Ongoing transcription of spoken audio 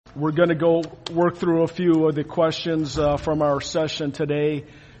We're going to go work through a few of the questions from our session today,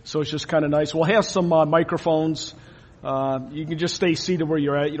 so it's just kind of nice. We'll have some microphones. You can just stay seated where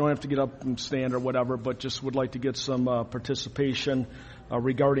you're at. You don't have to get up and stand or whatever, but just would like to get some participation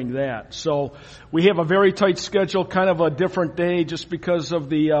regarding that. So we have a very tight schedule, kind of a different day just because of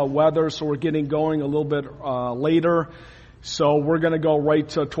the weather, so we're getting going a little bit later. So we're going to go right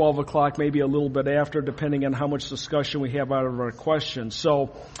to 12 o'clock, maybe a little bit after, depending on how much discussion we have out of our questions.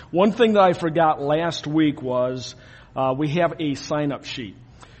 So one thing that I forgot last week was we have a sign-up sheet.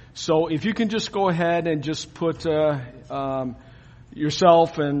 So if you can just go ahead and just put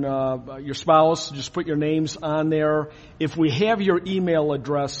yourself and your spouse, just put your names on there. If we have your email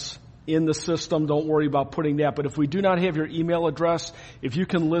address in the system, don't worry about putting that. But if we do not have your email address, if you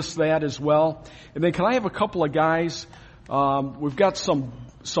can list that as well. And then can I have a couple of guys? We've got some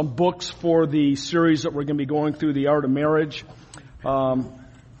books for the series that we're going to be going through, The Art of Marriage. There's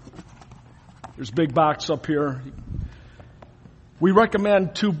a big box up here. We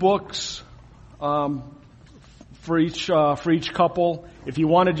recommend 2 books for each couple. If you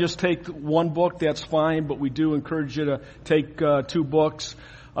want to just take one book, that's fine, but we do encourage you to take 2 books.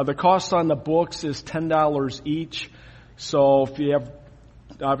 The cost on the books is $10 each. So if you have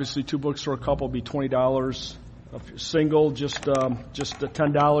obviously 2 books for a couple, it'll be $20. If you're single, just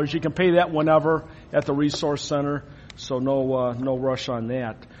 $10. You can pay that whenever at the Resource Center, so no rush on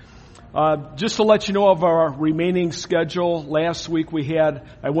that. Just to let you know of our remaining schedule, last week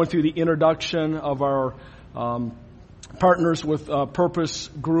I went through the introduction of our Partners with Purpose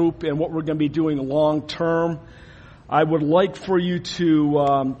group and what we're going to be doing long term. I would like for you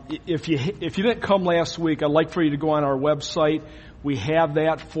to, if you didn't come last week, I'd like for you to go on our website. We have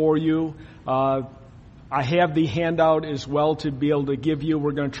that for you. I have the handout as well to be able to give you.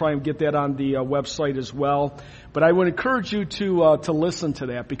 We're going to try and get that on the website as well. But I would encourage you to listen to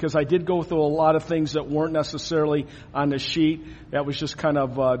that, because I did go through a lot of things that weren't necessarily on the sheet. That was just kind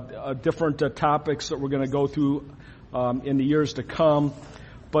of different topics that we're going to go through in the years to come.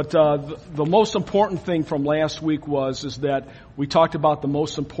 But the most important thing from last week is that we talked about the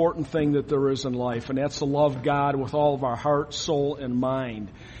most important thing that there is in life, and that's to love God with all of our heart, soul, and mind.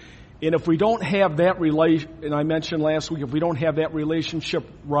 And if we don't have that and I mentioned last week, if we don't have that relationship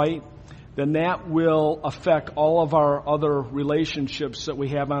right, then that will affect all of our other relationships that we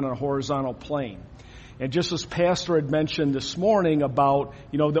have on a horizontal plane. And just as Pastor had mentioned this morning about,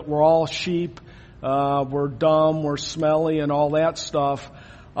 that we're all sheep, we're dumb, we're smelly, and all that stuff.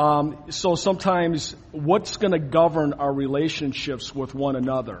 So sometimes what's going to govern our relationships with one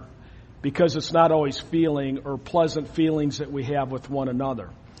another? Because it's not always feeling or pleasant feelings that we have with one another.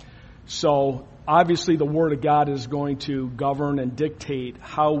 So obviously the Word of God is going to govern and dictate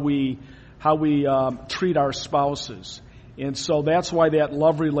how we treat our spouses. And so that's why that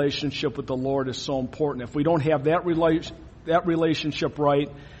love relationship with the Lord is so important. If we don't have that relationship right,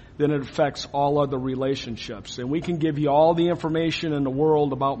 then it affects all other relationships. And we can give you all the information in the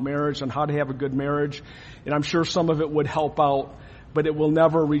world about marriage and how to have a good marriage. And I'm sure some of it would help out, but it will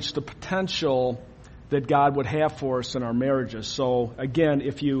never reach the potential that God would have for us in our marriages. So again,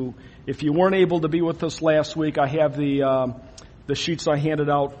 if you weren't able to be with us last week, I have the sheets I handed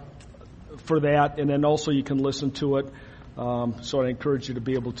out for that, and then also you can listen to it. So I encourage you to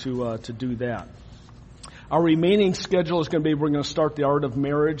be able to do that. Our remaining schedule is going to be, we're going to start The Art of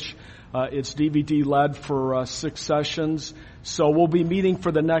Marriage. It's DVD led for 6 sessions. So we'll be meeting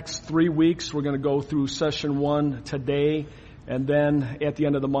for the next 3 weeks. We're going to go through session 1 today. And then at the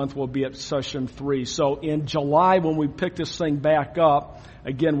end of the month, we'll be at session 3. So in July, when we pick this thing back up,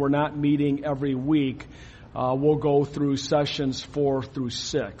 again, we're not meeting every week. We'll go through sessions 4 through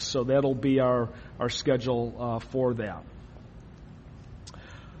 6. So that'll be our schedule for that.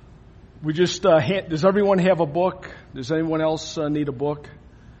 We just, does everyone have a book? Does anyone else need a book?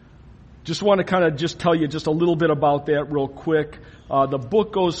 Just want to kind of just tell you just a little bit about that real quick. The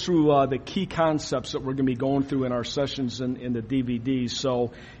book goes through the key concepts that we're going to be going through in our sessions in the DVDs.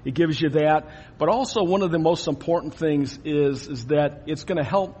 So it gives you that. But also one of the most important things is that it's going to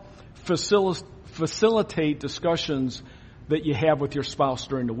help facilitate discussions that you have with your spouse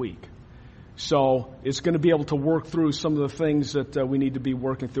during the week. So it's going to be able to work through some of the things that we need to be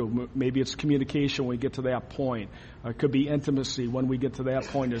working through. Maybe it's communication when we get to that point. It could be intimacy when we get to that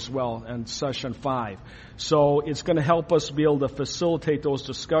point as well in session 5. So it's going to help us be able to facilitate those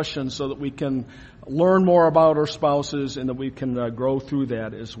discussions so that we can learn more about our spouses and that we can grow through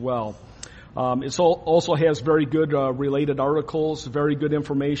that as well. It also has very good related articles, very good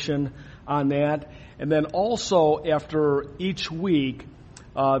information on that. And then also after each week,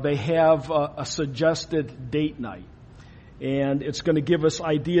 they have a suggested date night. And it's going to give us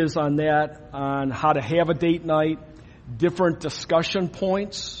ideas on that, on how to have a date night, different discussion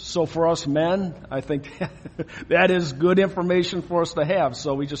points. So for us men, I think that is good information for us to have.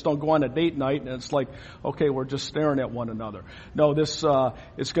 So we just don't go on a date night and it's like, okay, we're just staring at one another. No, this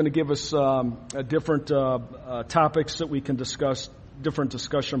it's going to give us different topics that we can discuss, different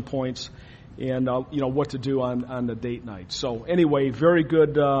discussion points, and what to do on the date night. So anyway, very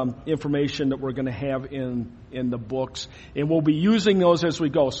good information that we're going to have in the books, and we'll be using those as we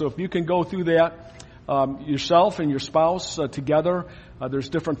go. So if you can go through that yourself and your spouse together, there's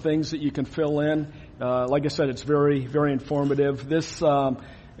different things that you can fill in. Like I said, it's very, very informative. This,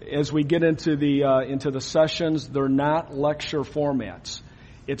 as we get into the sessions, they're not lecture formats.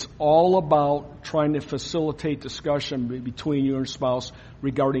 It's all about trying to facilitate discussion between you and your spouse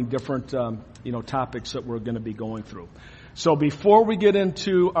regarding different, topics that we're going to be going through. So before we get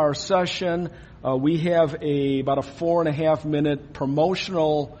into our session, we have about a 4.5 minute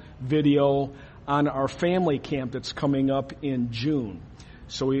promotional video on our family camp that's coming up in June.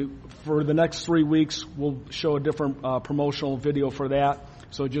 So for the next 3 weeks, we'll show a different promotional video for that.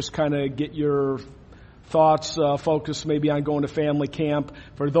 So just kind of get your thoughts focused maybe on going to family camp.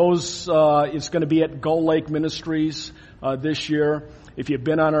 For those, it's going to be at Gull Lake Ministries this year. If you've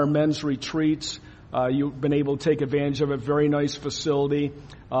been on our men's retreats, you've been able to take advantage of it. Very nice facility.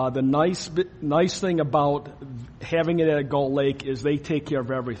 The nice thing about having it at Gull Lake is they take care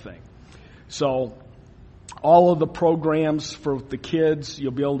of everything. So all of the programs for the kids,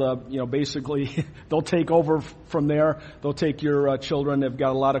 you'll be able to, basically, they'll take over from there. They'll take your children. They've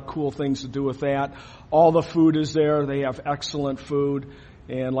got a lot of cool things to do with that. All the food is there. They have excellent food.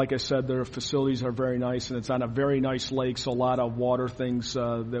 And like I said, their facilities are very nice, and it's on a very nice lake, so a lot of water things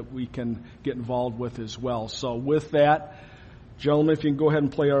that we can get involved with as well. So with that, gentlemen, if you can go ahead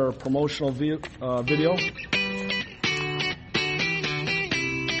and play our promotional video.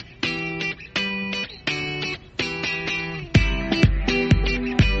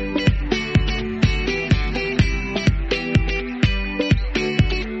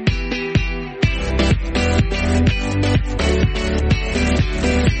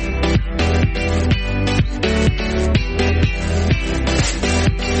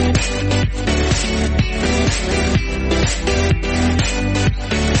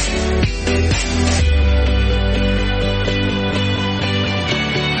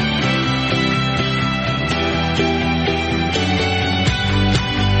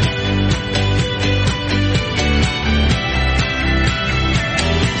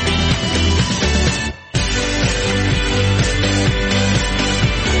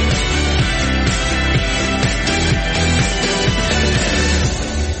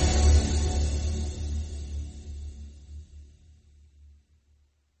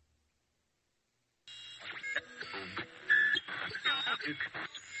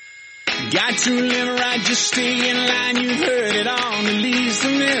 Got to live right, just stay in line. You've heard it on at least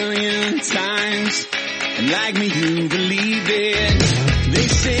 1,000,000 times. And like me, you believe it. They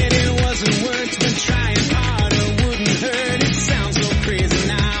said it wasn't worth, but trying harder wouldn't hurt. It sounds so crazy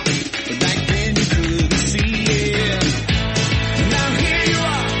now, but back then you couldn't see it. Now here you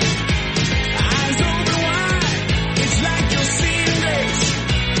are, eyes open wide. It's like you're seeing grace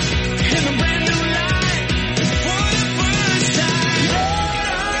in a brand new light for the first time.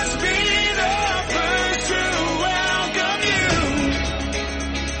 Let us be the first to welcome you.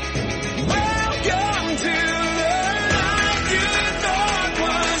 Welcome to the life you thought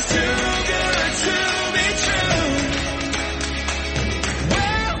was too good.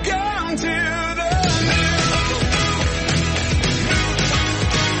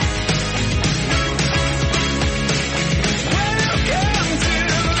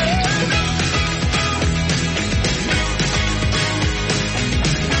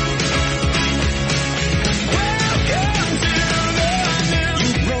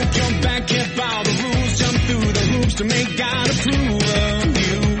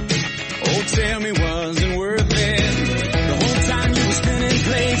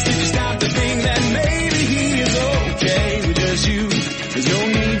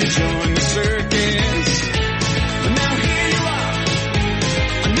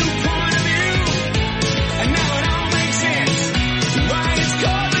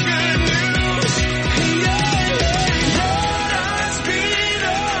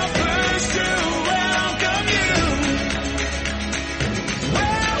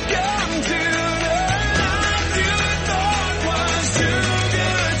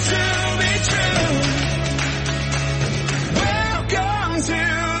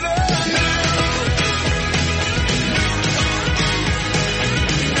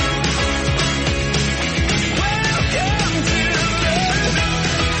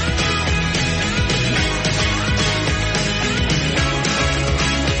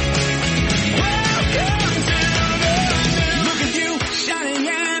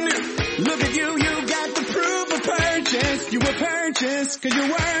 this, 'cause you're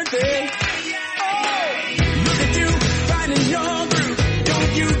worth it. Oh, look at you, finding your groove.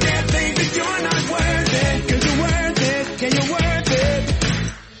 Don't you dare think that you're not worth it, 'cause you're worth it, and you're worth it.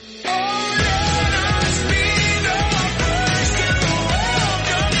 Oh, let us be the first to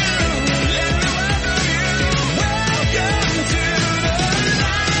welcome you. Let me welcome you. Welcome to the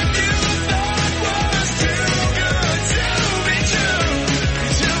life you thought was too good to be true.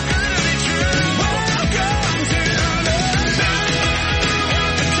 Too good to be true. Welcome to the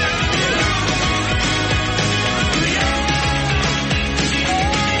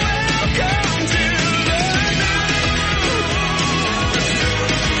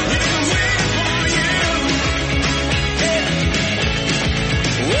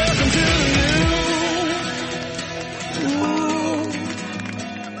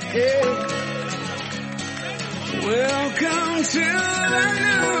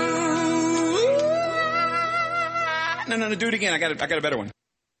No, do it again. I got a better one.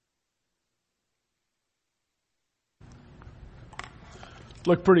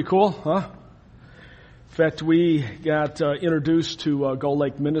 Look pretty cool, huh? In fact, we got introduced to Gull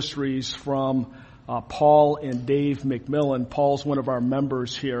Lake Ministries from Paul and Dave McMillan. Paul's one of our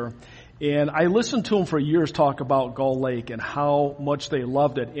members here. And I listened to them for years talk about Gull Lake and how much they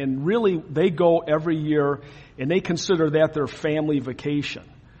loved it. And really, they go every year, and they consider that their family vacation.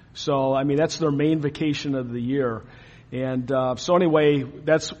 So, I mean, that's their main vacation of the year. And so anyway,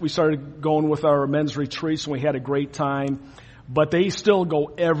 we started going with our men's retreats, and we had a great time. But they still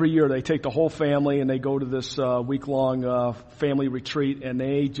go every year. They take the whole family, and they go to this week-long family retreat, and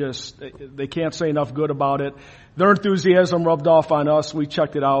they can't say enough good about it. Their enthusiasm rubbed off on us. We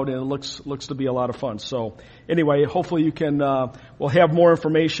checked it out, and it looks to be a lot of fun. So anyway, hopefully you can. We'll have more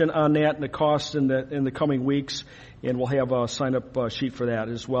information on that and the cost in the coming weeks, and we'll have a sign-up sheet for that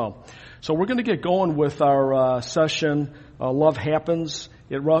as well. So we're going to get going with our session, Love Happens.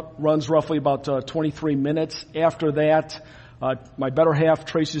 It runs roughly about 23 minutes. After that, my better half,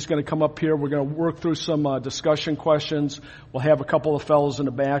 Tracy's going to come up here. We're going to work through some discussion questions. We'll have a couple of fellows in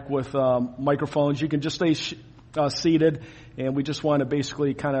the back with microphones. You can just stay seated, and we just want to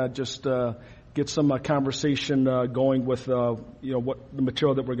basically kind of just get some conversation going with what the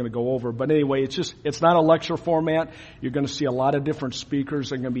material that we're going to go over. But anyway, it's not a lecture format. You're going to see a lot of different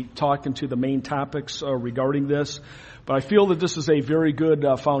speakers. They're going to be talking to the main topics regarding this. But I feel that this is a very good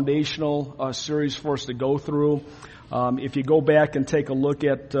foundational series for us to go through. If you go back and take a look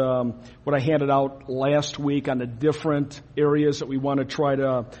at what I handed out last week on the different areas that we want to try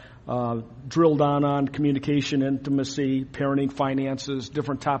to drill down on, communication, intimacy, parenting, finances,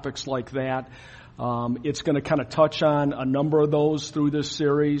 different topics like that. It's going to kind of touch on a number of those through this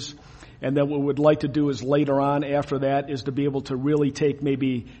series. And then what we'd like to do is later on after that is to be able to really take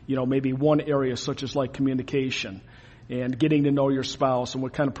maybe one area such as like communication and getting to know your spouse and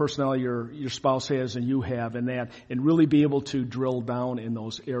what kind of personality your spouse has and you have and that, and really be able to drill down in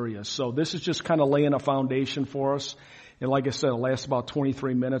those areas. So this is just kind of laying a foundation for us. And like I said, it'll last about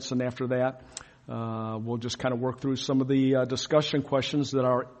 23 minutes, and after that, we'll just kind of work through some of the discussion questions that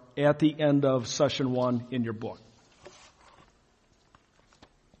are at the end of session 1 in your book.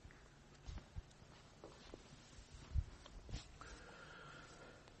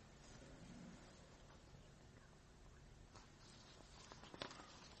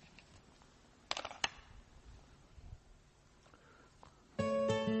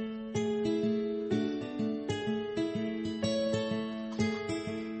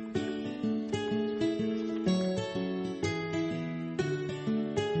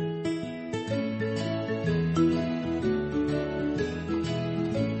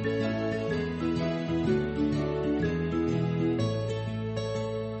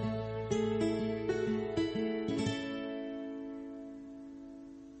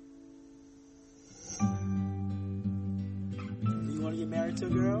 To a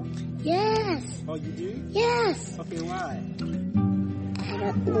girl? Yes. Oh, you do? Yes. Okay, why? I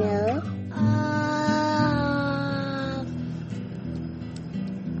don't know.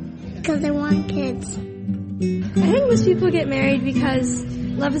 Because I want kids. I think most people get married because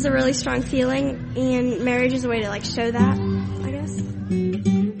love is a really strong feeling, and marriage is a way to show that, I guess.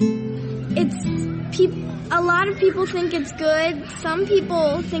 A lot of people think it's good. Some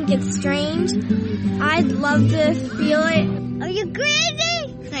people think it's strange. I'd love to feel it. Are you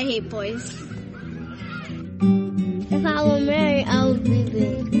crazy? I hate boys. If I were married, I would be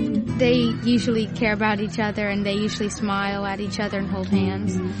big. They usually care about each other, and they usually smile at each other and hold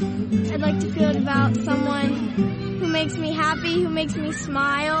hands. I'd like to feel it about someone who makes me happy, who makes me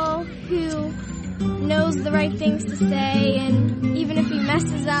smile, who knows the right things to say, and even if he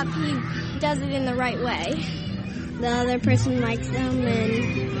messes up, he does it in the right way. the other person likes them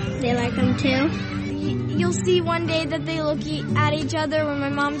and they like them too. You'll see one day that they look at each other when my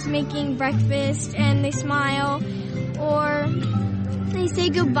mom's making breakfast and they smile, or they say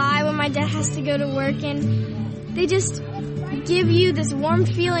goodbye when my dad has to go to work, and they just give you this warm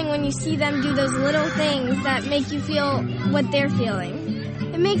feeling when you see them do those little things that make you feel what they're feeling.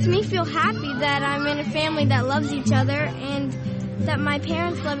 It makes me feel happy that I'm in a family that loves each other and that my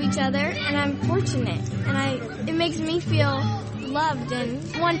parents love each other, and I'm fortunate. And it makes me feel loved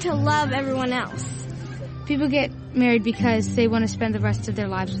and want to love everyone else. People get married because they want to spend the rest of their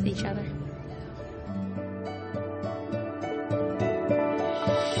lives with each other.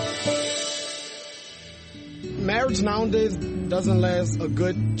 Marriage nowadays doesn't last a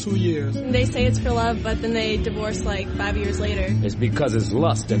good 2 years. They say it's for love, but then they divorce like 5 years later. It's because it's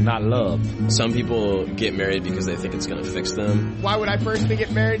lust and not love. Some people get married because they think it's going to fix them. Why would I personally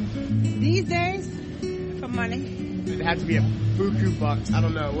get married? These days, for money. It had to be a buku bucks. I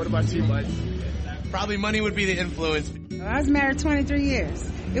don't know. What about you, Mike? Probably money would be the influence. I was married 23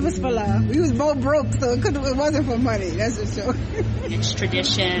 years. It was for love. We was both broke, so it wasn't for money. That's for sure. It's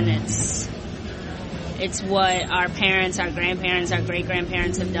tradition. It's what our parents, our grandparents, our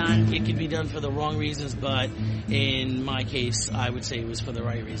great-grandparents have done. It could be done for the wrong reasons, but in my case, I would say it was for the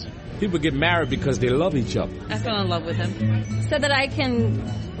right reason. People get married because they love each other. I fell in love with him. So that I can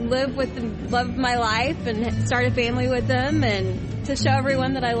love my life and start a family with them, and to show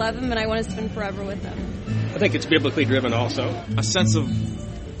everyone that I love them and I want to spend forever with them. I think it's biblically driven also. A sense of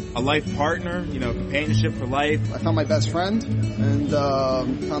a life partner, companionship for life. I found my best friend and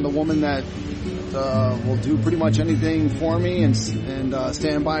found a woman that will do pretty much anything for me and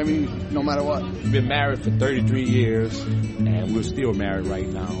stand by me no matter what. We've been married for 33 years, and we're still married right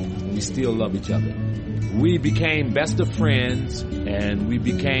now. We still love each other. We became best of friends, and we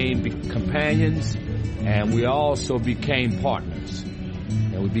became companions, and we also became partners,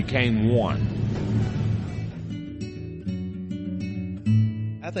 and we became one.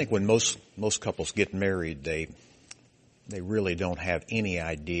 I think when most couples get married, they really don't have any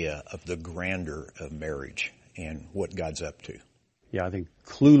idea of the grandeur of marriage and what God's up to. Yeah, I think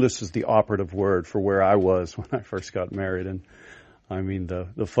clueless is the operative word for where I was when I first got married. And I mean,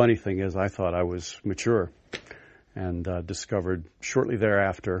 the funny thing is I thought I was mature and discovered shortly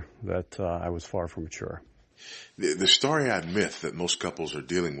thereafter that I was far from mature. The starry-eyed myth that most couples are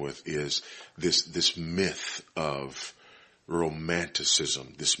dealing with is this myth of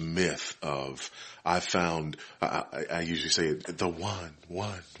romanticism, this myth of I usually say it, the one,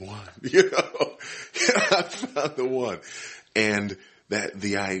 I found the one. And that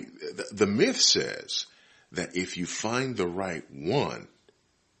the myth says that if you find the right one,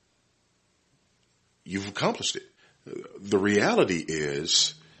 you've accomplished it. The reality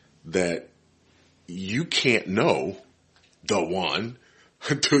is that you can't know the one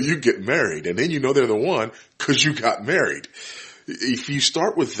until you get married, and then you know they're the one because you got married. If you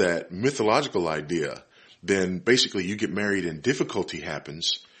start with that mythological idea, then basically you get married and difficulty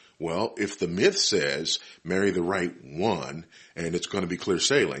happens. Well, if the myth says marry the right one and it's going to be clear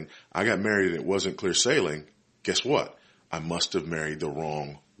sailing, I got married and it wasn't clear sailing, guess what? I must have married the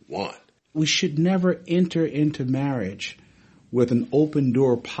wrong one. We should never enter into marriage with an open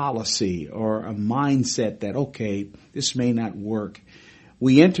door policy or a mindset that, okay, this may not work.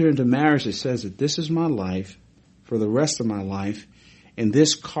 We enter into marriage that says that this is my life for the rest of my life, and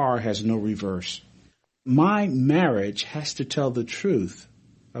this car has no reverse. My marriage has to tell the truth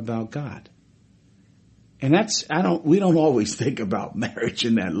about God. And we don't always think about marriage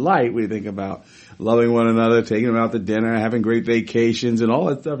in that light. We think about loving one another, taking them out to dinner, having great vacations, and all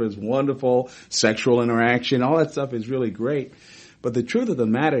that stuff is wonderful. Sexual interaction, all that stuff is really great. But the truth of the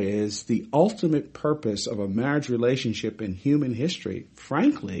matter is the ultimate purpose of a marriage relationship in human history,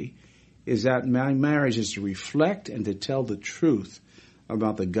 frankly, is that my marriage is to reflect and to tell the truth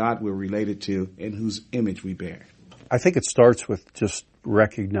about the God we're related to and whose image we bear. I think it starts with just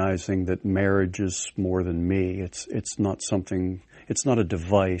recognizing that marriage is more than me. It's not something, it's not a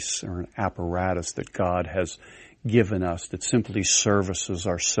device or an apparatus that God has given us that simply services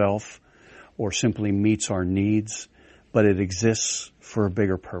ourself or simply meets our needs, but it exists for a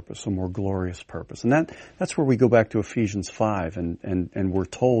bigger purpose, a more glorious purpose. And that's where we go back to Ephesians 5, and we're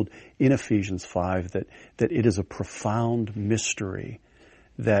told in Ephesians 5 that it is a profound mystery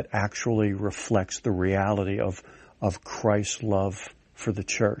that actually reflects the reality of Christ's love for the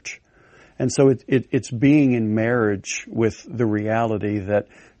church. And so it's being in marriage with the reality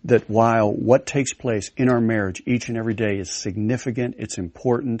that while what takes place in our marriage each and every day is significant, it's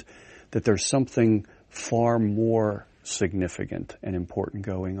important, that there's something far more significant and important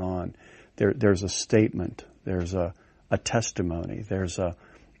going on. There's a statement There's a testimony. There's a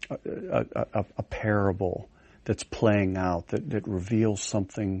parable that's playing out that reveals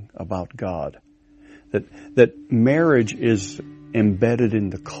something about God. That marriage is embedded in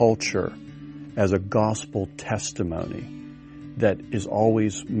the culture as a gospel testimony that is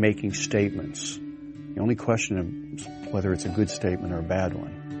always making statements. The only question is whether it's a good statement or a bad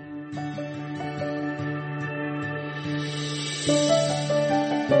one.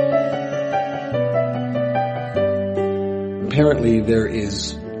 Apparently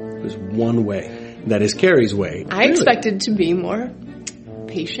there's one way. That is Carrie's way. I expected to be more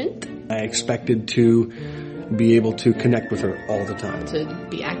patient. I expected to be able to connect with her all the time. To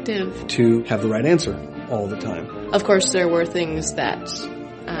be active. To have the right answer all the time. Of course, there were things that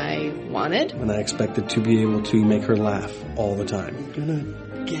I wanted. And I expected to be able to make her laugh all the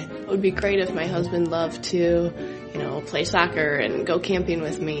time. It would be great if my husband loved to, play soccer and go camping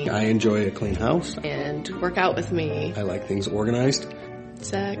with me. I enjoy a clean house. And work out with me. I like things organized.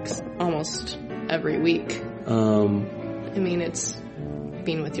 Sex almost every week. It's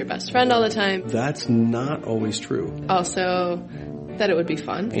being with your best friend all the time. That's not always true. Also, that it would be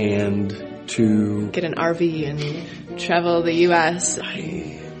fun. And to get an RV and travel the U.S.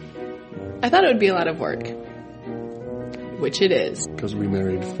 I thought it would be a lot of work. Which it is. Because we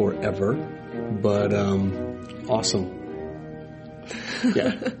married forever. But, awesome.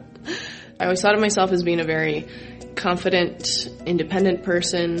 Yeah. I always thought of myself as being a very confident, independent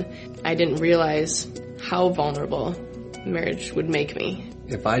person. I didn't realize how vulnerable marriage would make me.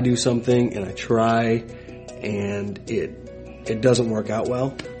 If I do something and I try and it doesn't work out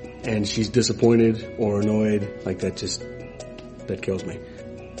well and she's disappointed or annoyed, that kills me.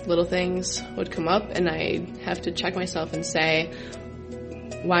 Little things would come up and I'd have to check myself and say,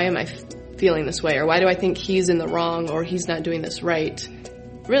 why am I feeling this way? Or why do I think he's in the wrong or he's not doing this right?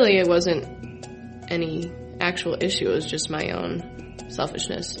 Really, it wasn't any actual issue. It was just my own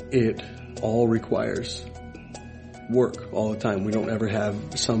selfishness. It all requires work all the time. We don't ever have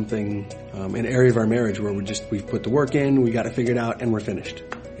something, an area of our marriage where we've put the work in, we got it figured out, and we're finished.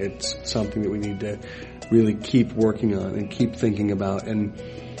 It's something that we need to really keep working on and keep thinking about and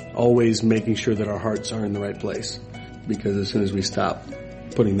always making sure that our hearts are in the right place. Because as soon as we stop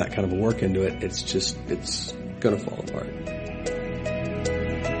putting that kind of a work into it, it's gonna fall apart.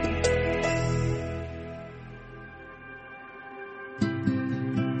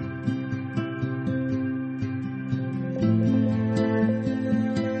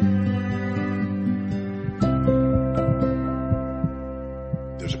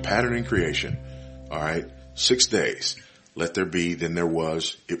 Pattern in creation. All right. 6 days. Let there be, then there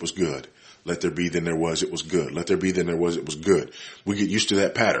was, it was good. Let there be, then there was, it was good. Let there be, then there was, it was good. We get used to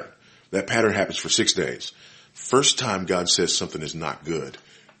that pattern. That pattern happens for 6 days. First time God says something is not good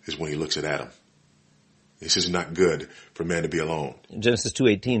is when he looks at Adam. He says it's not good for man to be alone. Genesis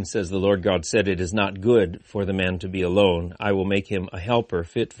 2:18 says, the Lord God said, it is not good for the man to be alone. I will make him a helper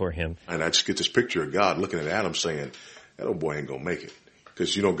fit for him. And I just get this picture of God looking at Adam saying, that old boy ain't going to make it.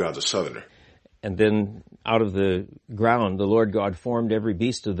 Because God's a southerner. And then out of the ground, the Lord God formed every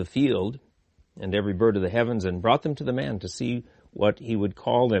beast of the field and every bird of the heavens and brought them to the man to see what he would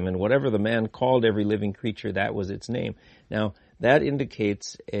call them. And whatever the man called every living creature, that was its name. Now, that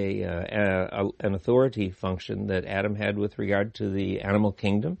indicates an authority function that Adam had with regard to the animal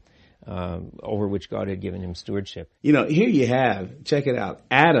kingdom, over which God had given him stewardship. Here you have, check it out,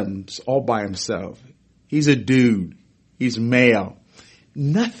 Adam's all by himself. He's a dude. He's male.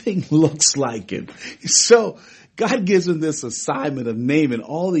 Nothing looks like him. So God gives him this assignment of naming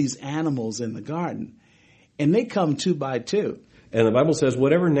all these animals in the garden. And they come 2 by 2. And the Bible says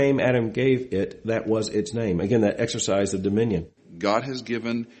whatever name Adam gave it, that was its name. Again, that exercise of dominion. God has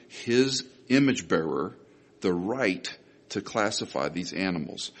given his image bearer the right to classify these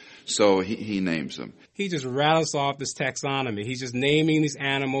animals. So he names them. He just rattles off this taxonomy. He's just naming these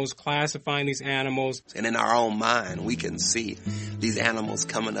animals, classifying these animals. And in our own mind, we can see these animals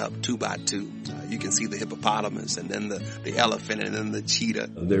coming up 2 by 2. You can see the hippopotamus and then the elephant and then the cheetah.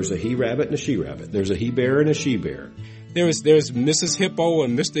 There's a he-rabbit and a she-rabbit. There's a he-bear and a she-bear. There's Mrs. Hippo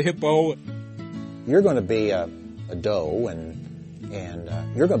and Mr. Hippo. You're going to be a doe and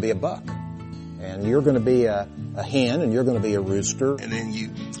you're going to be a buck. And you're going to be a hen, and you're going to be a rooster. And then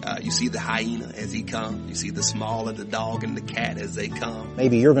you see the hyena as he comes. You see the small of the dog and the cat as they come.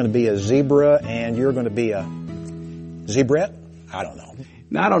 Maybe you're going to be a zebra, and you're going to be a zebret. I don't know.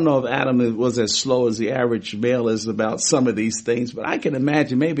 Now, I don't know if Adam was as slow as the average male is about some of these things, but I can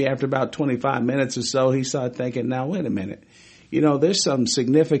imagine maybe after about 25 minutes or so, he started thinking, now, wait a minute. There's some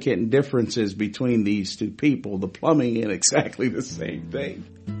significant differences between these two people. The plumbing ain't exactly the same thing.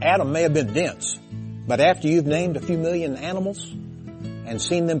 Adam may have been dense, But after you've named a few million animals and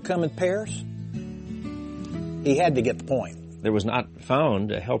seen them come in pairs, he had to get the point. There was not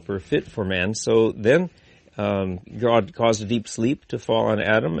found a helper fit for man, so then God caused a deep sleep to fall on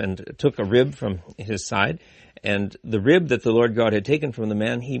Adam and took a rib from his side. And the rib that the Lord God had taken from the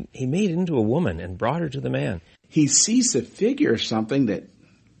man, he made into a woman and brought her to the man. He sees a figure of something that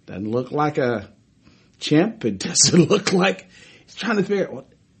doesn't look like a chimp. It doesn't look like, he's trying to figure out,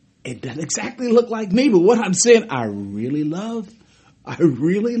 it doesn't exactly look like me, but what I'm saying, I really love, I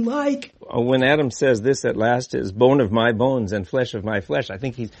really like. When Adam says this at last is bone of my bones and flesh of my flesh, I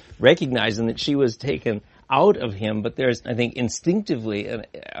think he's recognizing that she was taken out of him, but there's, I think, instinctively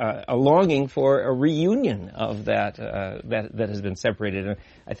a longing for a reunion of that has been separated. And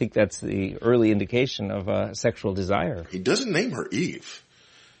I think that's the early indication of sexual desire. He doesn't name her Eve.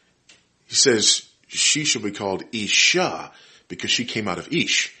 He says she shall be called Isha because she came out of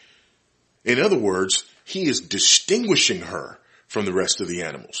Ish. In other words, he is distinguishing her from the rest of the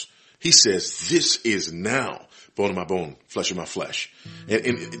animals. He says, this is now bone of my bone, flesh of my flesh.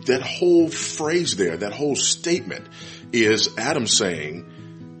 And that whole phrase there, that whole statement is Adam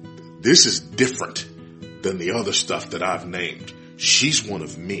saying, this is different than the other stuff that I've named. She's one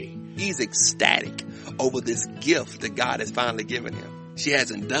of me. He's ecstatic over this gift that God has finally given him. She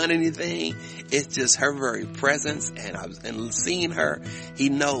hasn't done anything. It's just her very presence and seeing her, he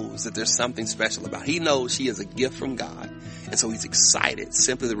knows that there's something special about her. He knows she is a gift from God. And so he's excited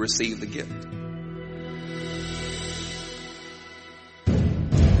simply to receive the gift.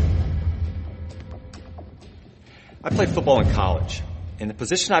 I played football in college, and the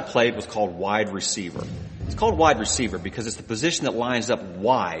position I played was called wide receiver. It's called wide receiver because it's the position that lines up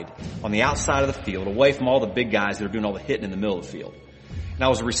wide on the outside of the field, away from all the big guys that are doing all the hitting in the middle of the field. Now,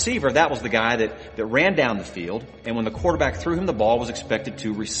 as a receiver, that was the guy that ran down the field, and when the quarterback threw him the ball, was expected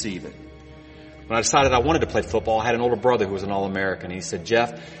to receive it. When I decided I wanted to play football, I had an older brother who was an All-American. He said,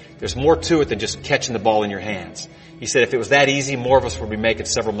 Jeff, there's more to it than just catching the ball in your hands. He said, if it was that easy, more of us would be making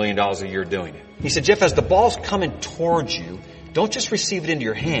several $1 million a year doing it. He said, Jeff, as the ball's coming towards you, don't just receive it into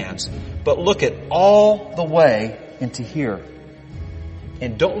your hands, but look it all the way into here.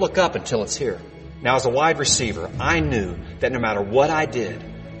 And don't look up until it's here. Now, as a wide receiver, I knew that no matter what I did,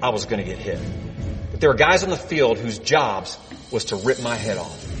 I was going to get hit. But there were guys on the field whose jobs was to rip my head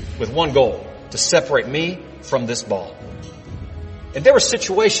off with one goal, to separate me from this ball. And there were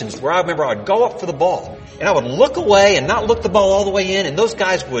situations where I remember I would go up for the ball, and I would look away and not look the ball all the way in, and those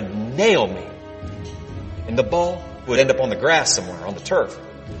guys would nail me. And the ball would end up on the grass somewhere, on the turf.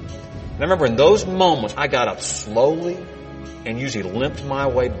 And I remember in those moments, I got up slowly and usually limped my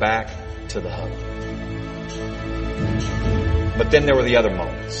way back to the huddle. But then there were the other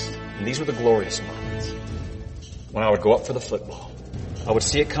moments, and these were the glorious moments, when I would go up for the football. I would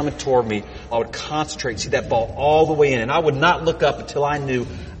see it coming toward me. I would concentrate, see that ball all the way in, and I would not look up until I knew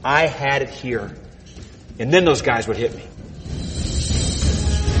I had it here. And then those guys would hit me.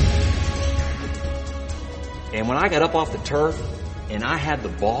 And when I got up off the turf and I had the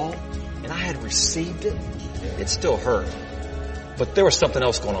ball and I had received it, it still hurt. But there was something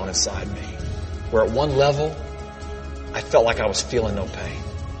else going on inside me, where at one level, I felt like I was feeling no pain,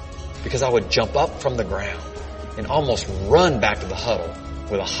 because I would jump up from the ground and almost run back to the huddle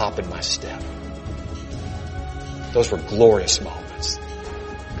with a hop in my step. Those were glorious moments,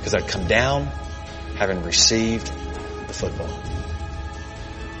 because I'd come down having received the football.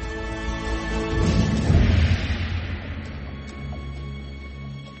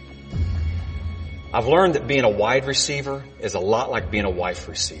 I've learned that being a wide receiver is a lot like being a wife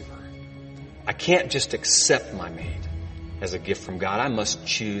receiver. I can't just accept my mate as a gift from God. I must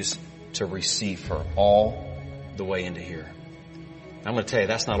choose to receive her all the way into here. I'm going to tell you,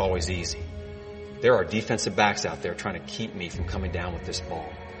 that's not always easy. There are defensive backs out there trying to keep me from coming down with this ball.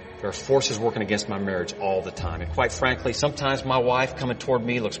 There are forces working against my marriage all the time. And quite frankly, sometimes my wife coming toward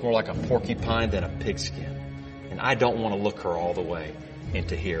me looks more like a porcupine than a pigskin. And I don't want to look her all the way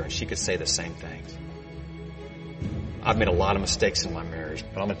into here. And she could say the same things. I've made a lot of mistakes in my marriage,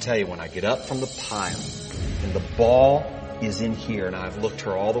 but I'm going to tell you, when I get up from the pile and the ball is in here and I've looked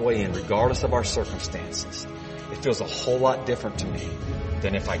her all the way in, regardless of our circumstances, it feels a whole lot different to me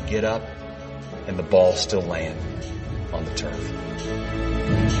than if I get up and the ball's still laying on the turf.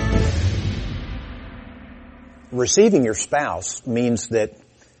 Receiving your spouse means that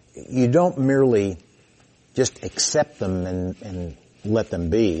you don't merely just accept them and let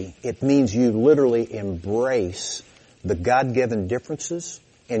them be. It means you literally embrace the God-given differences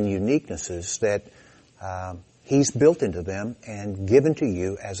and uniquenesses that He's built into them and given to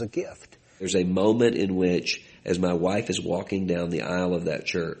you as a gift. There's a moment in which, as my wife is walking down the aisle of that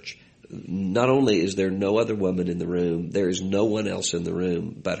church, not only is there no other woman in the room, there is no one else in the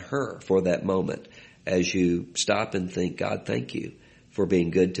room but her for that moment. As you stop and think, God, thank you for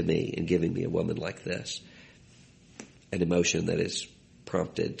being good to me and giving me a woman like this. An emotion that is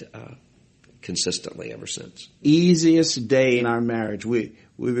prompted consistently ever since. Easiest day in our marriage. We've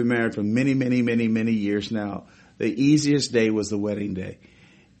been married for many, many, many, many years now. The easiest day was the wedding day.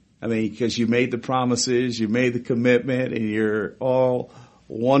 I mean, because you made the promises, you made the commitment, and you're all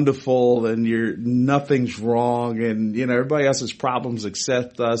wonderful, and nothing's wrong, and everybody else's problems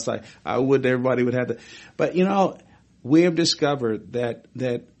except us. Everybody would have to. But we have discovered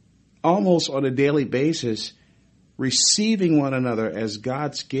that almost on a daily basis, receiving one another as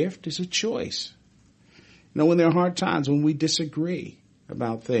God's gift is a choice. When there are hard times, when we disagree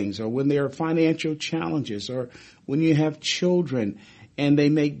about things, or when there are financial challenges, or when you have children and they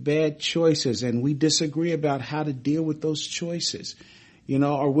make bad choices and we disagree about how to deal with those choices,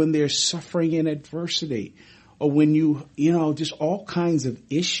 or when there's suffering and adversity, or when just all kinds of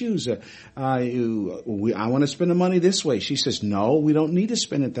issues. I want to spend the money this way. She says, no, we don't need to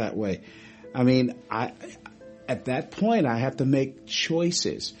spend it that way. I mean, at that point, I have to make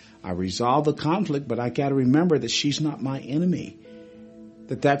choices. I resolve the conflict, but I got to remember that she's not my enemy,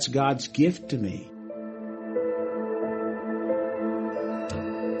 that's God's gift to me.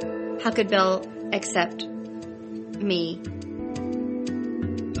 How could Bill accept me?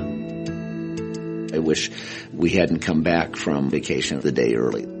 I wish we hadn't come back from vacation the day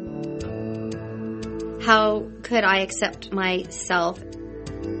early. How could I accept myself?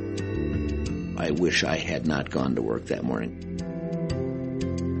 I wish I had not gone to work that morning.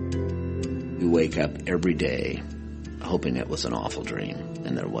 You wake up every day hoping it was an awful dream,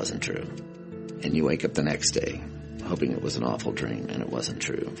 and that it wasn't true. And you wake up the next day hoping it was an awful dream, and it wasn't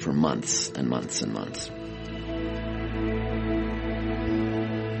true, for months and months and months.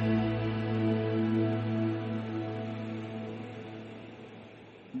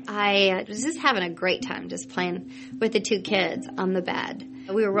 I was just having a great time just playing with the two kids on the bed.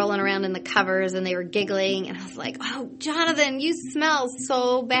 We were rolling around in the covers and they were giggling, and I was like, oh, Jonathan, you smell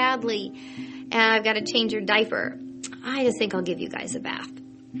so badly and I've got to change your diaper. I just think I'll give you guys a bath.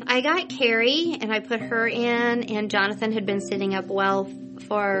 I got Carrie and I put her in, and Jonathan had been sitting up well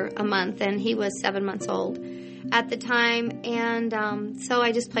for a month, and he was 7 months old at the time. And so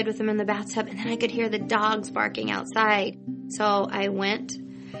I just played with him in the bathtub, and then I could hear the dogs barking outside. So I went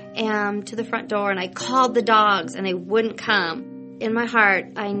to the front door and I called the dogs and they wouldn't come. In my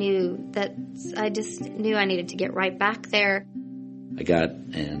heart, I just knew I needed to get right back there. I got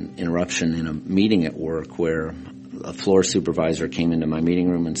an interruption in a meeting at work where a floor supervisor came into my meeting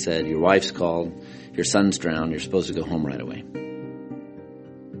room and said, your wife's called, your son's drowned, you're supposed to go home right away.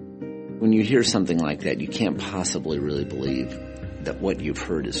 When you hear something like that, you can't possibly really believe that what you've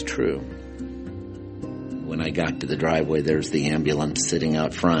heard is true. When I got to the driveway, there's the ambulance sitting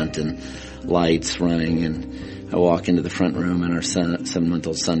out front and lights running, and I walk into the front room, and our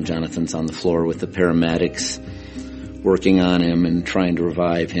 7-month-old son Jonathan's on the floor with the paramedics working on him and trying to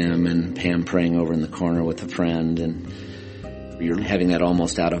revive him, and Pam praying over in the corner with a friend, and you're having that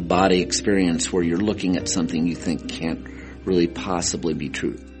almost out-of-body experience where you're looking at something you think can't really possibly be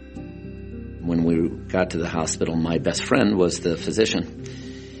true. When we got to the hospital, my best friend was the physician.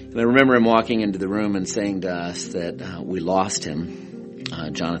 And I remember him walking into the room and saying to us that we lost him,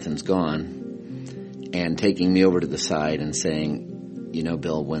 Jonathan's gone, and taking me over to the side and saying,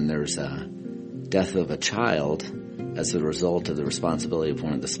 Bill, when there's a death of a child as a result of the responsibility of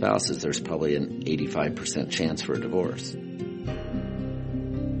one of the spouses, there's probably an 85% chance for a divorce.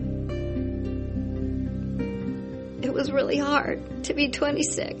 It was really hard to be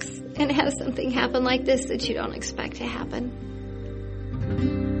 26 and have something happen like this that you don't expect to happen.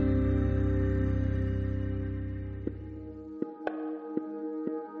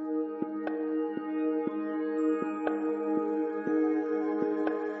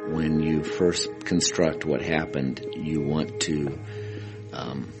 When you first construct what happened, you want to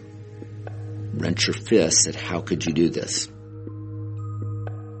wrench your fists at how could you do this?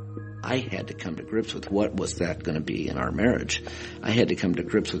 I had to come to grips with what was that going to be in our marriage. I had to come to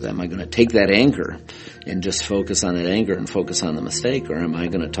grips with, am I going to take that anger and just focus on that anger and focus on the mistake, or am I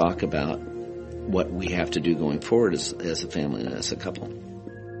going to talk about what we have to do going forward as a family and as a couple?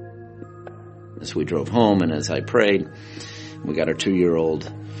 As we drove home and as I prayed, we got our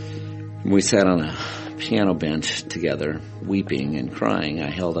 2-year-old. We sat on a piano bench together, weeping and crying. I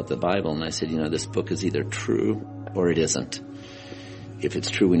held up the Bible and I said, this book is either true or it isn't. If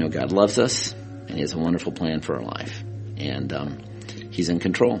it's true, we know God loves us and He has a wonderful plan for our life. And He's in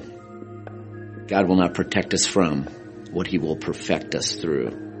control. God will not protect us from what He will perfect us through.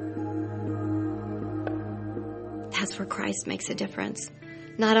 that's where Christ makes a difference.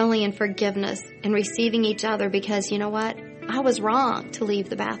 Not only in forgiveness and receiving each other, because you know what? I was wrong to leave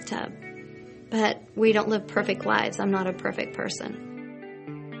the bathtub. But we don't live perfect lives. I'm not a perfect person.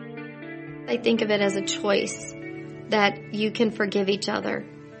 I think of it as a choice that you can forgive each other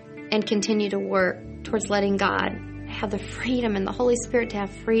and continue to work towards letting God have the freedom and the Holy Spirit to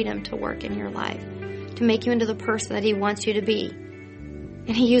have freedom to work in your life, to make you into the person that He wants you to be.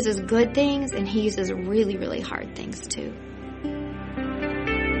 And He uses good things, and He uses really, really hard things too.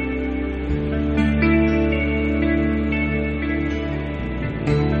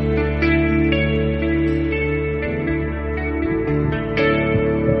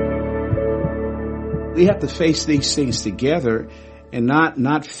 We have to face these things together and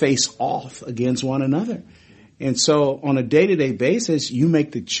not face off against one another. And so on a day-to-day basis, you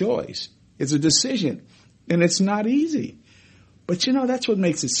make the choice. It's a decision, and it's not easy. But you know, that's what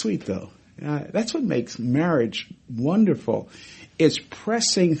makes it sweet, though. That's what makes marriage wonderful. It's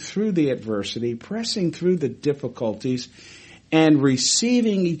pressing through the adversity, pressing through the difficulties, and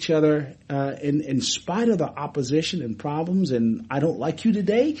receiving each other in spite of the opposition and problems. And I don't like you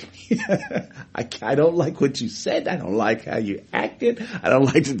today. I don't like what you said. I don't like how you acted. I don't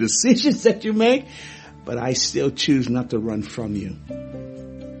like the decisions that you make. But I still choose not to run from you,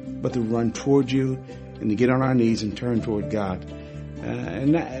 but to run toward you and to get on our knees and turn toward God.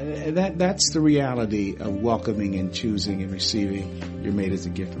 And that's the reality of welcoming and choosing and receiving your mate as a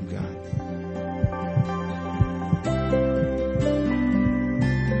gift from God.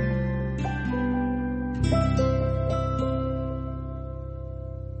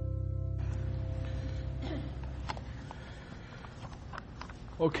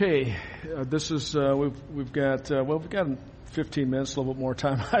 Okay, this is we've got 15 minutes, a little bit more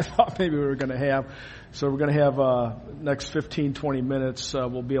time I thought maybe we were going to have. So we're going to have next 15, 20 minutes.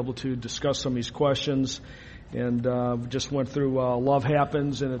 We'll be able to discuss some of these questions, and we just went through love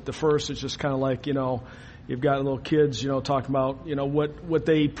happens. And at the first, it's just kind of like, you know, you've got little kids, you know, talking about, you know, what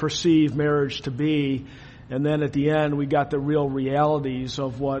they perceive marriage to be. And then at the end, we got the real realities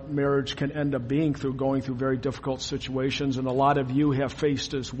of what marriage can end up being through going through very difficult situations. And a lot of you have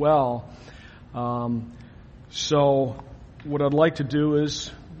faced as well. So what I'd like to do is,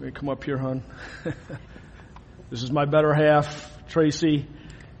 let me come up here, hon. This is my better half, Tracy.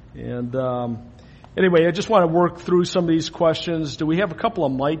 And anyway, I just want to work through some of these questions. Do we have a couple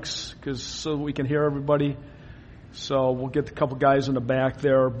of mics so we can hear everybody? So we'll get a couple guys in the back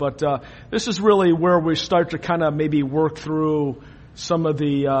there. But this is really where we start to kind of maybe work through some of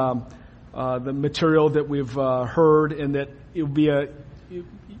the material that we've heard, and that it'll be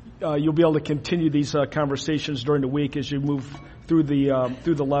you'll be able to continue these conversations during the week as you move through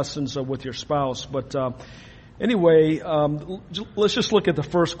the lessons with your spouse. But anyway, let's just look at the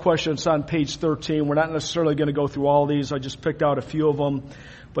first question. It's on page 13. We're not necessarily going to go through all these. I just picked out a few of them.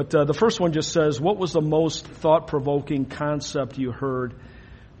 But the first one just says, what was the most thought-provoking concept you heard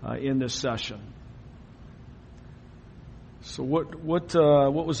in this session? So what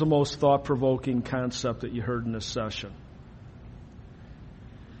was the most thought-provoking concept that you heard in this session?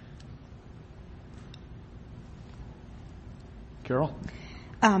 Carol?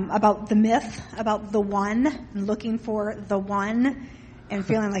 About the myth, about the one, and looking for the one, and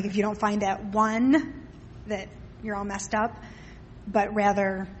feeling like if you don't find that one, that you're all messed up. But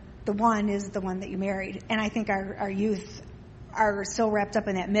rather, the one is the one that you married. And I think our youth are so wrapped up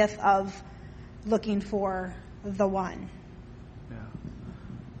in that myth of looking for the one. Yeah.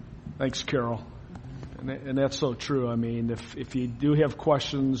 Thanks, Carol. And that's so true. I mean, if you do have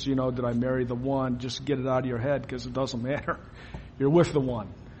questions, you know, did I marry the one, just get it out of your head, because it doesn't matter. You're with the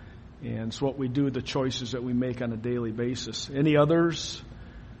one. And it's what we do, the choices that we make on a daily basis. Any others?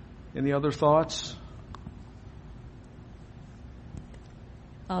 Any other thoughts?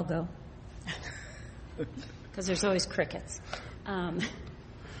 I'll go. Because there's always crickets.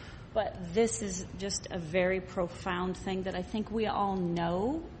 But this is just a very profound thing that I think we all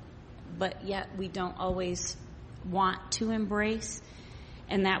know, but yet we don't always want to embrace.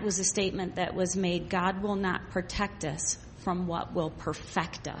 And that was a statement that was made: God will not protect us from what will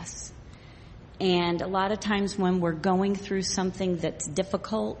perfect us. And a lot of times when we're going through something that's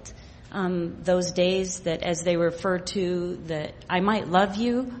difficult, those days that, as they refer to, that I might love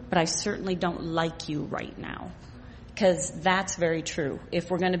you, but I certainly don't like you right now. Because that's very true.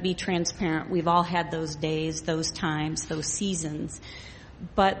 If we're going to be transparent, we've all had those days, those times, those seasons.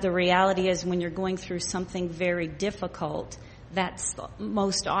 But the reality is, when you're going through something very difficult, that's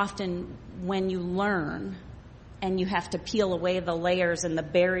most often when you learn, and you have to peel away the layers and the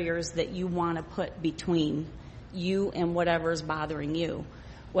barriers that you want to put between you and whatever's bothering you.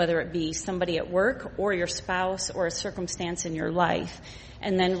 whether it be somebody at work or your spouse or a circumstance in your life,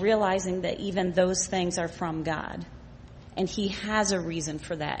 and then realizing that even those things are from God. And He has a reason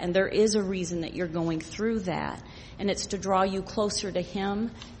for that. And there is a reason that you're going through that. And it's to draw you closer to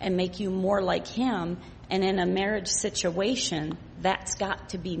Him and make you more like Him. And in a marriage situation, that's got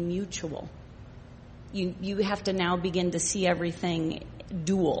to be mutual. You have to now begin to see everything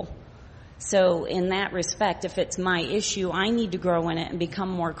dual. So in that respect, if it's my issue, I need to grow in it and become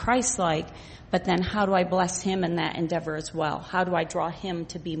more Christ-like. But then how do I bless Him in that endeavor as well? How do I draw Him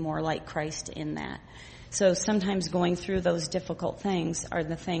to be more like Christ in that? So sometimes going through those difficult things are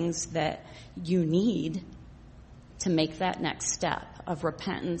the things that you need to make that next step of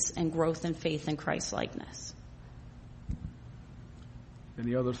repentance and growth in faith and Christ-likeness.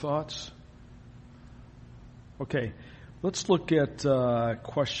 Any other thoughts? Okay, let's look at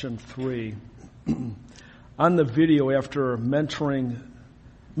question 3. On the video, after mentioning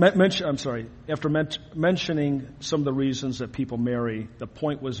some of the reasons that people marry, the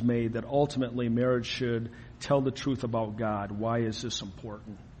point was made that ultimately marriage should tell the truth about God. Why is this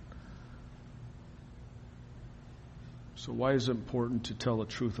important? So why is it important to tell the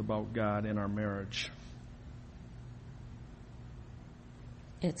truth about God in our marriage?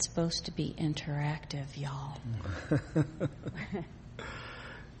 It's supposed to be interactive, y'all.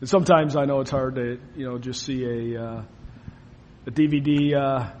 Sometimes I know it's hard to, just see a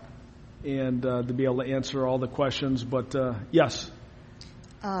DVD and to be able to answer all the questions. But yes.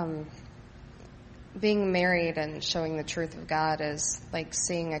 Being married and showing the truth of God is like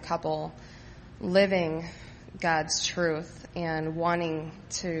seeing a couple living God's truth and wanting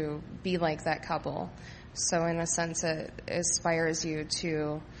to be like that couple. So in a sense, it inspires you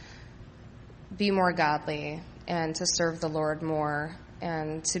to be more godly and to serve the Lord more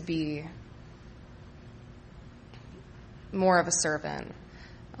and to be more of a servant.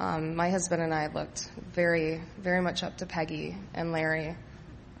 My husband and I looked very, very much up to Peggy and Larry,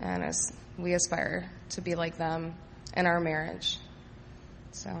 and we aspire to be like them in our marriage.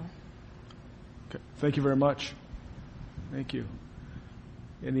 So. Okay. Thank you very much. Thank you.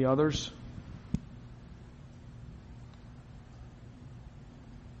 Any others?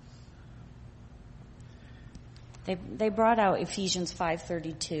 They brought out Ephesians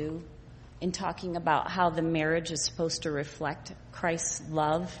 5:32 in talking about how the marriage is supposed to reflect Christ's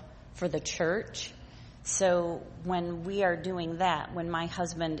love for the church. So when we are doing that, when my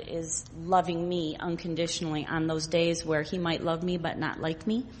husband is loving me unconditionally on those days where he might love me but not like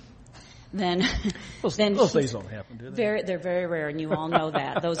me, then those days don't happen, do they? They're very rare, and you all know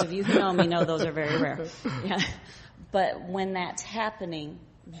that. Those of you who know me know those are very rare. Yeah. But when that's happening,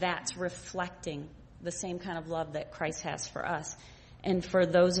 that's reflecting the same kind of love that Christ has for us. And for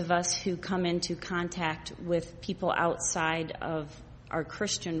those of us who come into contact with people outside of our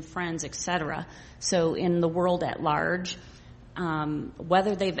Christian friends, etc., so in the world at large,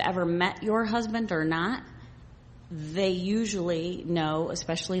 whether they've ever met your husband or not, they usually know,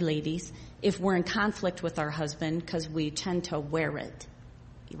 especially ladies, if we're in conflict with our husband, because we tend to wear it,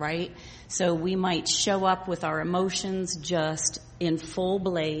 right? So we might show up with our emotions just in full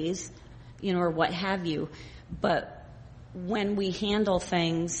blaze, or what have you. But when we handle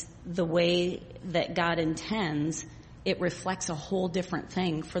things the way that God intends, it reflects a whole different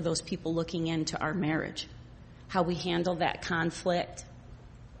thing for those people looking into our marriage. How we handle that conflict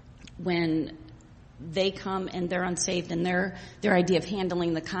when they come and they're unsaved, and their idea of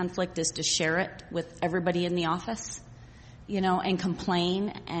handling the conflict is to share it with everybody in the office, and complain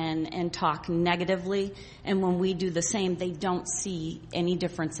and talk negatively. And when we do the same, they don't see any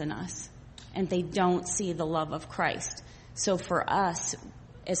difference in us, and they don't see the love of Christ. So for us,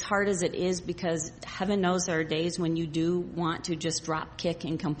 as hard as it is, because heaven knows there are days when you do want to just drop kick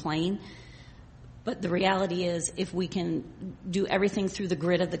and complain, but the reality is, if we can do everything through the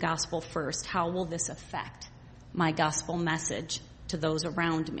grid of the gospel first, how will this affect my gospel message to those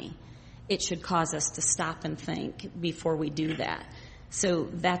around me? It should cause us to stop and think before we do that. So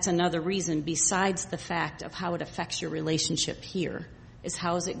that's another reason, besides the fact of how it affects your relationship here, is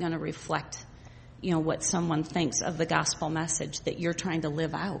how is it going to reflect, what someone thinks of the gospel message that you're trying to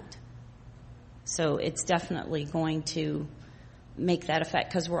live out. So it's definitely going to make that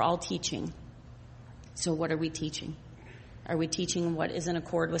effect, because we're all teaching. So what are we teaching? Are we teaching what is in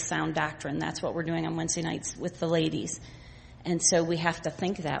accord with sound doctrine? That's what we're doing on Wednesday nights with the ladies. And so we have to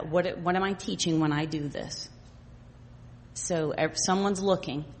think that. What am I teaching when I do this? So if someone's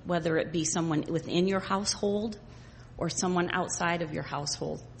looking, whether it be someone within your household or someone outside of your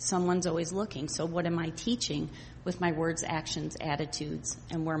household, someone's always looking. So what am I teaching with my words, actions, attitudes,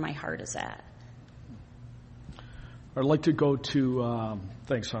 and where my heart is at? I'd like to go to,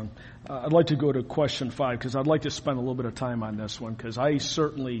 thanks, hon. I'd like to go to question 5 because I'd like to spend a little bit of time on this one because I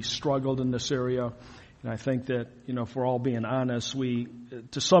certainly struggled in this area. And I think that, if we're all being honest,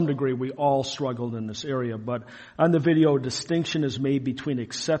 to some degree, we all struggled in this area. But on the video, a distinction is made between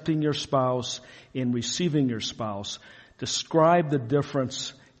accepting your spouse and receiving your spouse. Describe the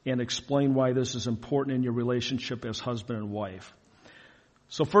difference and explain why this is important in your relationship as husband and wife.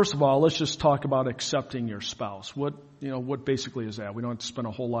 So first of all, let's just talk about accepting your spouse. What basically is that? We don't have to spend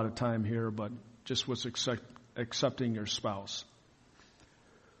a whole lot of time here, but just what's accepting your spouse.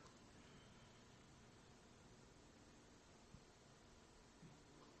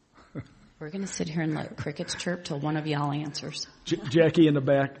 We're going to sit here and let crickets chirp till one of y'all answers. Jackie in the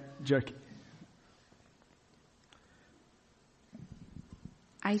back. Jackie.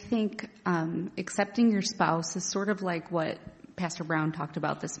 I think accepting your spouse is sort of like what Pastor Brown talked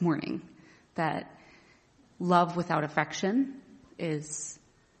about this morning, that love without affection is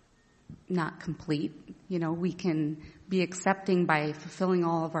not complete. We can be accepting by fulfilling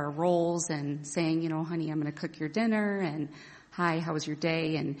all of our roles and saying, honey, I'm going to cook your dinner, and hi, how was your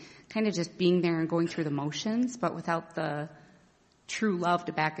day? And kind of just being there and going through the motions, but without the true love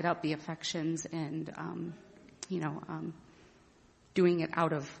to back it up, the affections and, doing it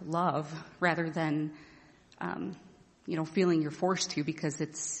out of love rather than, feeling you're forced to because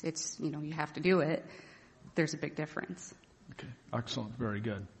it's you have to do it. There's a big difference. Okay. Excellent. Very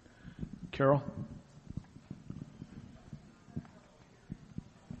good. Carol?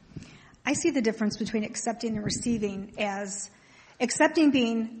 I see the difference between accepting and receiving as accepting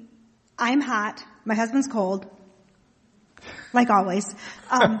being, I'm hot, my husband's cold, like always.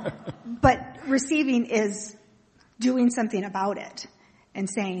 But receiving is doing something about it and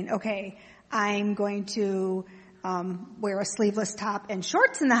saying, okay, I'm going to wear a sleeveless top and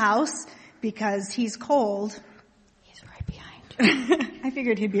shorts in the house because he's cold. He's right behind I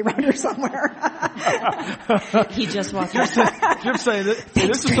figured he'd be around here somewhere. He just walked out. Jim's saying that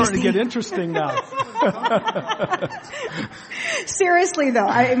this is starting to get interesting now. Seriously, though,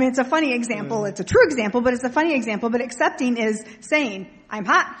 it's a funny example. It's a true example, but it's a funny example. But accepting is saying, I'm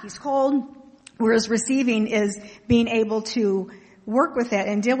hot, he's cold, whereas receiving is being able to work with it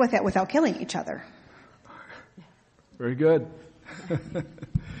and deal with it without killing each other. Very good.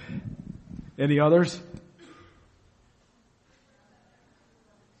 Any others?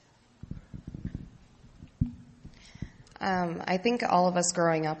 I think all of us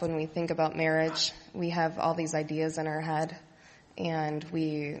growing up, when we think about marriage, we have all these ideas in our head and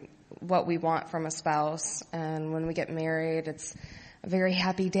what we want from a spouse. And when we get married, it's a very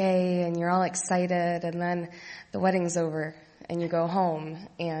happy day and you're all excited, and then the wedding's over and you go home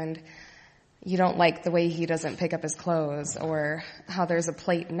and you don't like the way he doesn't pick up his clothes, or how there's a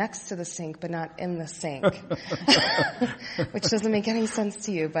plate next to the sink but not in the sink, which doesn't make any sense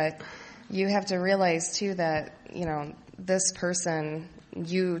to you. But you have to realize too that, this person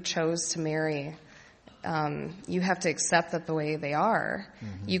you chose to marry, you have to accept that the way they are.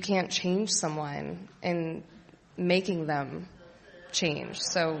 Mm-hmm. You can't change someone in making them change.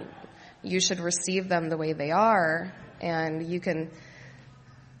 So you should receive them the way they are, and you can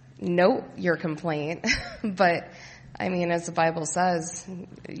note your complaint, but as the Bible says,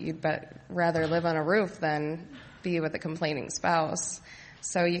 you'd rather live on a roof than be with a complaining spouse.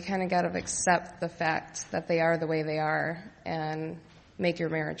 So you kind of got to accept the fact that they are the way they are and make your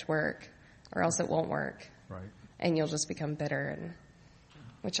marriage work, or else it won't work. Right. And you'll just become bitter,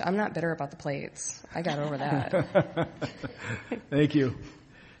 which I'm not bitter about the plates. I got over that. Thank you.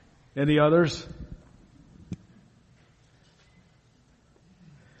 Any others?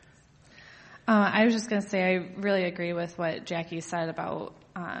 I was just going to say I really agree with what Jackie said about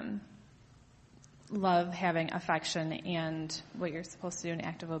love having affection and what you're supposed to do in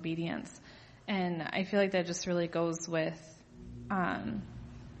active obedience. And I feel like that just really goes with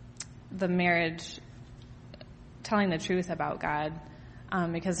the marriage, telling the truth about God.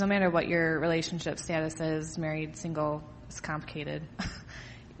 Because no matter what your relationship status is, married, single, it's complicated.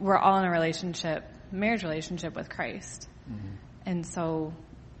 We're all in a marriage relationship with Christ. Mm-hmm. And so,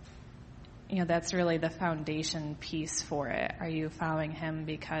 that's really the foundation piece for it. Are you following him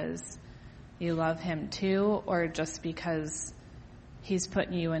because you love him too, or just because he's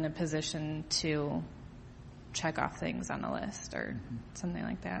putting you in a position to check off things on the list or something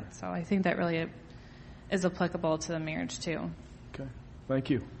like that? So I think that really is applicable to the marriage too. Okay, thank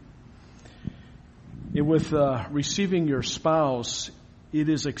you. And with receiving your spouse, it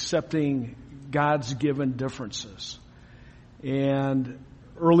is accepting God's given differences. And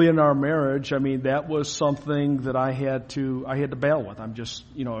early in our marriage, I mean, that was something that I had to battle with. I'm just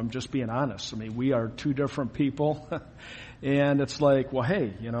being honest. I mean, we are two different people. And it's like, well,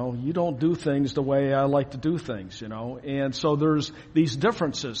 hey, you don't do things the way I like to do things, And so there's these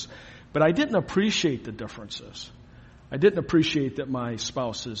differences. But I didn't appreciate the differences. I didn't appreciate that my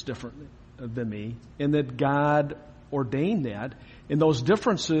spouse is different than me and that God ordained that. And those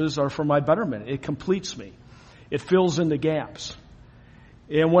differences are for my betterment. It completes me. It fills in the gaps.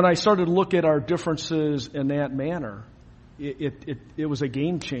 And when I started to look at our differences in that manner, it was a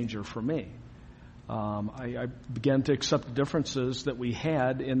game changer for me. I began to accept the differences that we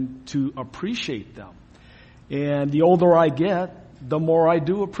had and to appreciate them. And the older I get, the more I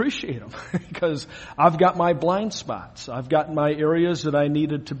do appreciate them because I've got my blind spots. I've got my areas that I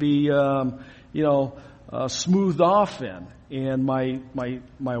needed to be, smoothed off in. And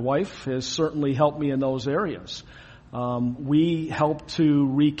my wife has certainly helped me in those areas. We help to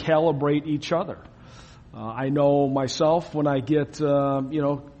recalibrate each other. I know myself when I get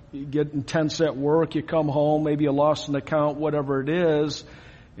intense at work, you come home, maybe you lost an account, whatever it is,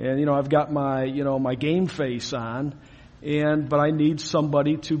 and I've got my game face on, but I need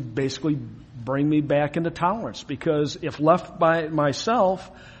somebody to basically bring me back into tolerance because if left by myself,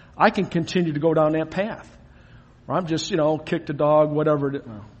 I can continue to go down that path. Or I'm just kick the dog, whatever.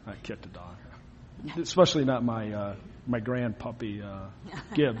 I kick the dog, especially not my grand puppy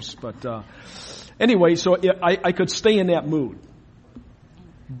Gibbs, but anyway, so I could stay in that mood.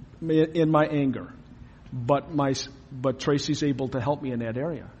 In my anger, but Tracy's able to help me in that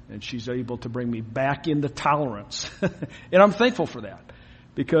area, and she's able to bring me back into tolerance, and I'm thankful for that,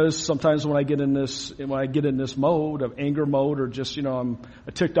 because sometimes when I get in this mode of anger mode, or just I'm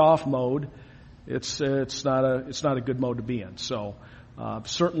a ticked off mode, it's not a good mode to be in. So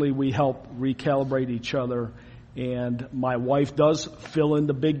certainly we help recalibrate each other, and my wife does fill in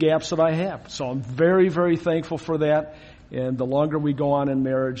the big gaps that I have. So I'm very, very thankful for that. And the longer we go on in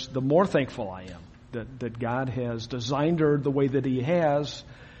marriage, the more thankful I am that God has designed her the way that He has,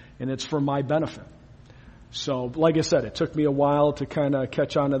 and it's for my benefit. So, like I said, it took me a while to kind of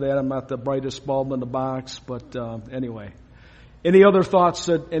catch on to that. I'm not the brightest bulb in the box, but anyway. Any other thoughts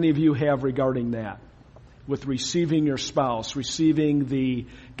that any of you have regarding that? With receiving your spouse, receiving the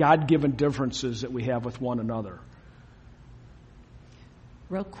God-given differences that we have with one another?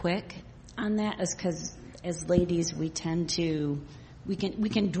 Real quick on that is because as ladies, we tend to, we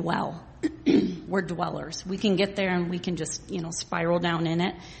can dwell. We're dwellers. We can get there and we can just, spiral down in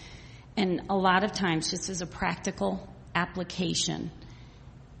it. And a lot of times, just as a practical application,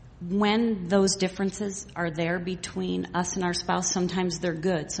 when those differences are there between us and our spouse, sometimes they're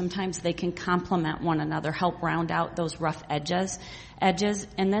good. Sometimes they can complement one another, help round out those rough edges.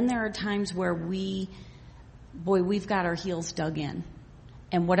 And then there are times where we've got our heels dug in.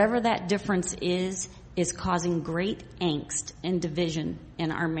 And whatever that difference is causing great angst and division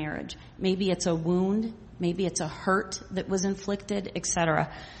in our marriage. Maybe it's a wound, maybe it's a hurt that was inflicted,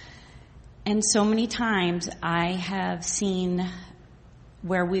 etc. And so many times I have seen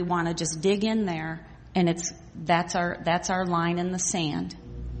where we want to just dig in there, and that's our line in the sand.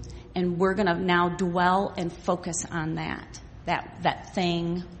 And we're going to now dwell and focus on that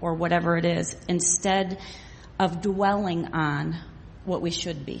thing or whatever it is, instead of dwelling on what we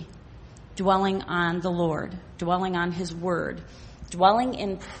should be. Dwelling on the Lord, dwelling on His Word, dwelling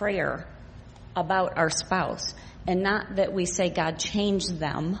in prayer about our spouse. And not that we say, God, change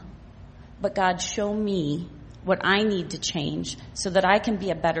them, but God, show me what I need to change so that I can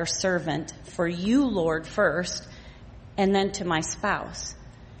be a better servant for you, Lord, first, and then to my spouse.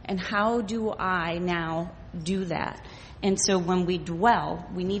 And how do I now do that? And so when we dwell,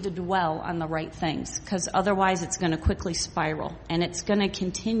 we need to dwell on the right things, because otherwise it's going to quickly spiral, and it's going to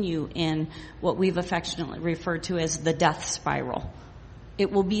continue in what we've affectionately referred to as the death spiral.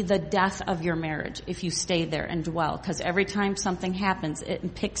 It will be the death of your marriage if you stay there and dwell, because every time something happens,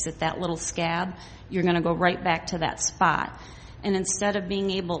 it picks at that little scab. You're going to go right back to that spot. And instead of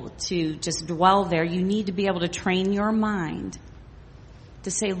being able to just dwell there, you need to be able to train your mind to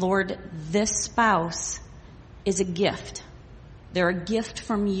say, Lord, this spouse is a gift. They're a gift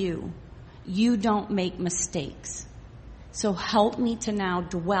from you. You don't make mistakes. So help me to now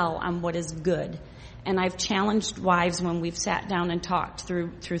dwell on what is good. And I've challenged wives when we've sat down and talked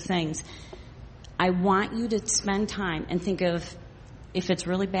through things. I want you to spend time and think of, if it's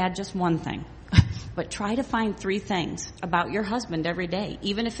really bad, just one thing. But try to find 3 things about your husband every day.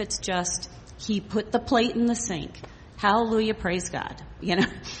 Even if it's just, he put the plate in the sink. Hallelujah, praise God.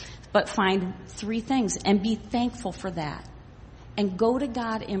 But find 3 things and be thankful for that. And go to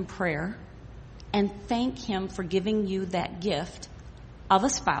God in prayer and thank Him for giving you that gift of a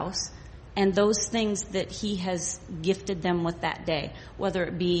spouse and those things that he has gifted them with that day, whether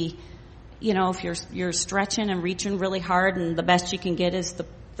it be, if you're stretching and reaching really hard and the best you can get is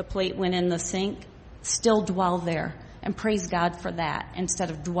the plate went in the sink, still dwell there and praise God for that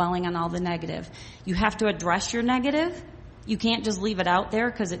instead of dwelling on all the negative. You have to address your negative. You can't just leave it out there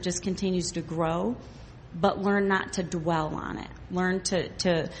because it just continues to grow, but learn not to dwell on it. Learn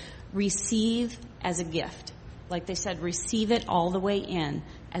to receive as a gift. Like they said, receive it all the way in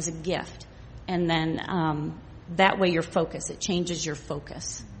as a gift. And then that way your focus, it changes your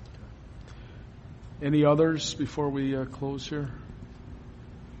focus. Any others before we close here?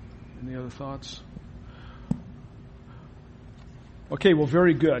 Any other thoughts? Okay, well,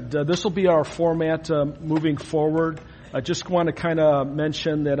 very good. This will be our format moving forward. I just want to kind of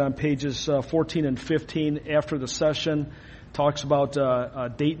mention that on pages 14 and 15 after the session, talks about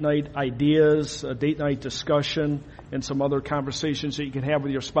date night ideas, date night discussion, and some other conversations that you can have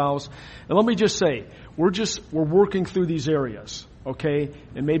with your spouse. And let me just say, we're working through these areas, okay?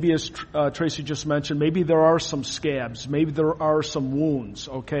 And maybe as Tracy just mentioned, maybe there are some scabs, maybe there are some wounds,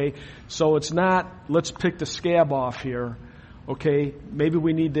 okay? So it's not, let's pick the scab off here, okay? Maybe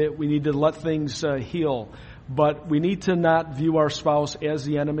we need to let things heal, but we need to not view our spouse as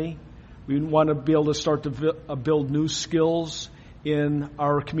the enemy. We want to be able to start to build new skills in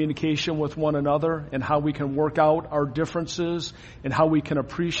our communication with one another and how we can work out our differences and how we can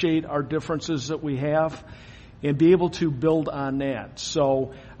appreciate our differences that we have and be able to build on that.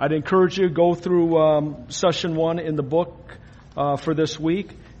 So I'd encourage you to go through session 1 in the book for this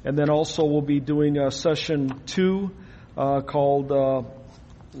week, and then also we'll be doing session 2 called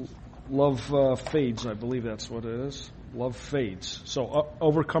Love Fades. I believe that's what it is. Love Fades. So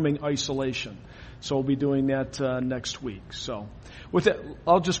overcoming isolation. So we'll be doing that next week. So with that,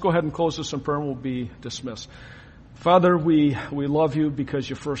 I'll just go ahead and close this in prayer and we'll be dismissed. Father, we love you because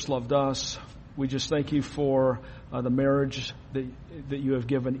you first loved us. We just thank you for the marriage that you have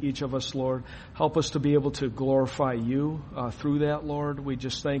given each of us, Lord. Help us to be able to glorify you through that, Lord. We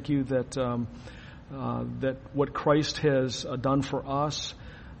just thank you that that what Christ has done for us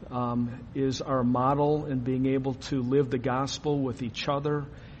is our model in being able to live the gospel with each other,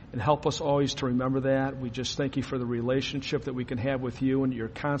 and help us always to remember that. We just thank you for the relationship that we can have with you, and you're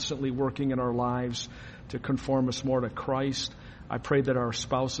constantly working in our lives to conform us more to Christ. I pray that our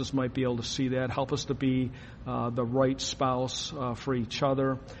spouses might be able to see that. Help us to be the right spouse for each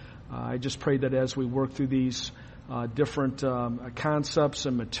other. I just pray that as we work through these different concepts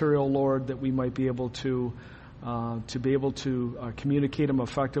and material, Lord, that we might be able to communicate them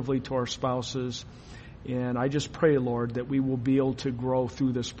effectively to our spouses. And I just pray, Lord, that we will be able to grow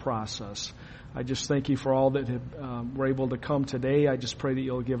through this process. I just thank you for all that were able to come today. I just pray that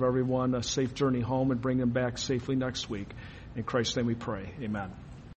you'll give everyone a safe journey home and bring them back safely next week. In Christ's name we pray. Amen.